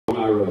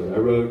I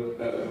wrote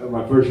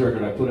my first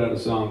record. I put out a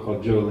song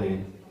called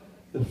Jolene.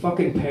 The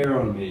fucking pair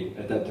on me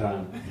at that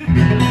time.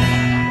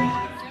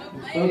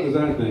 What was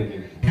I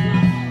thinking?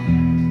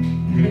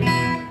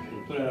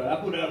 I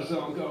put out a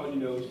song called,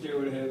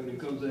 Stairway to Heaven and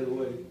Comes That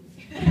Way.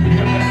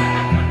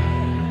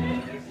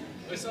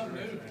 It's something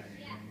new.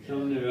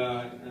 Something new,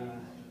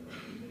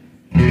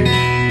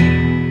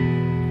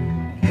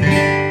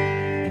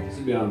 this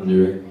will be on the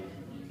new record.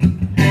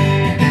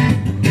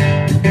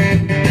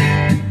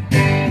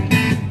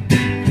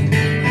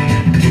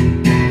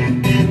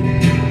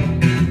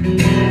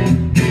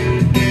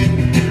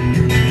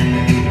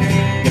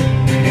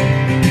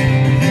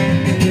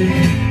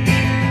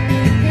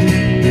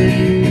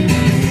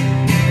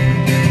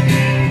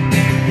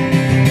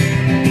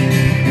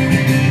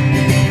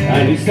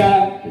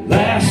 That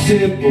last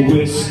sip of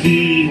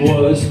whiskey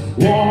was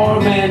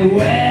warm and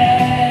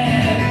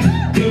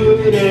wet.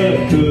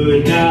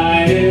 Good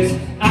night is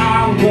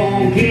I'm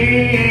gonna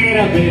get.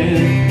 I've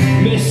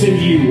been missing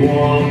you,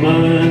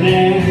 woman,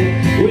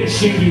 and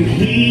wishing you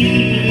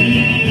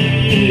here.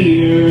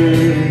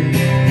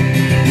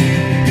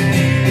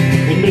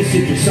 And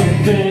missing you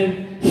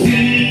something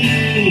fierce.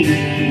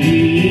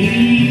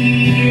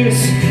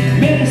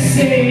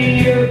 Missing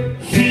you.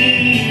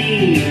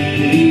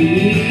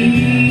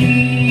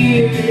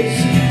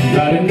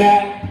 Riding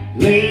that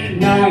late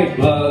night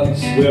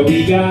bus where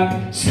we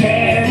got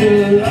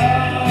scandalous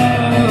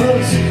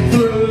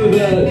through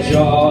the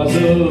jaws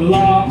of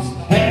Los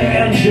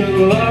Angeles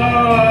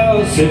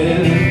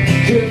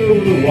into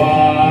the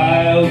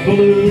wild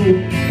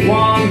blue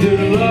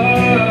wanderlust.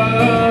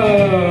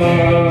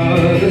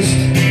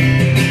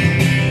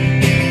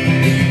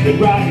 And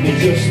riding to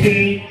just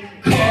be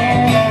cause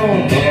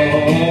I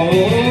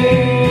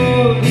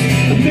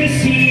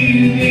miss you.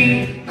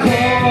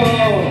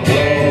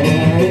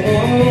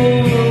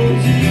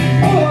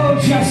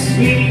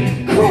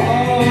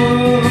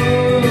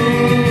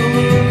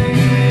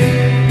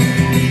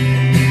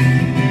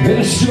 And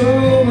the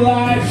strobe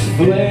lights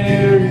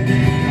flared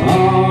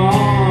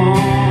on.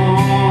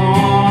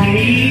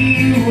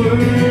 You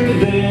were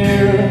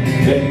there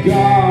and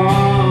gone.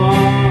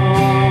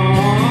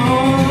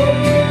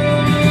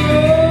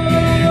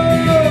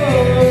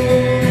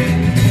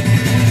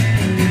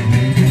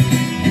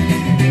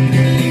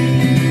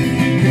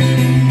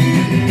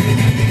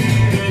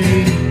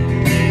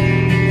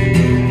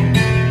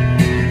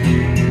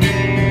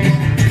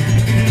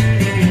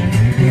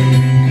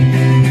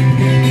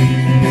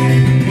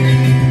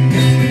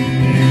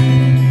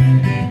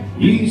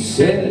 You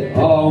said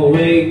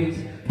always,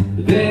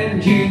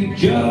 then you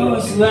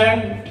just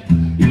left.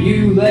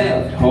 You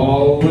left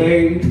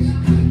always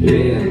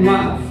in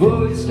my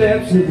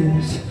footsteps of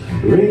this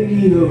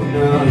radio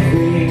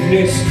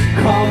nothingness,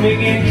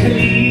 coming in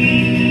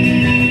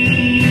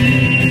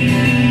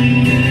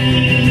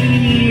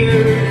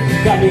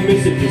clear. Got me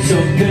missing for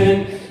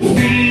something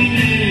fierce,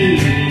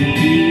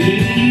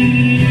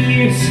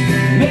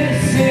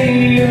 missing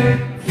your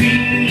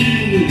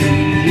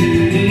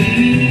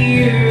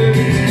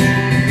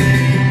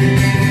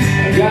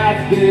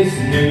this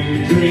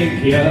new drink,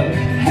 you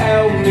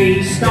help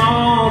me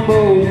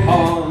stumble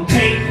on.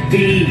 Take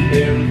the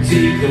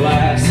empty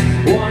glass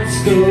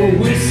once the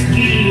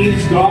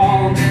whiskey's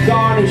gone,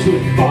 garnished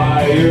with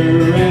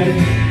fire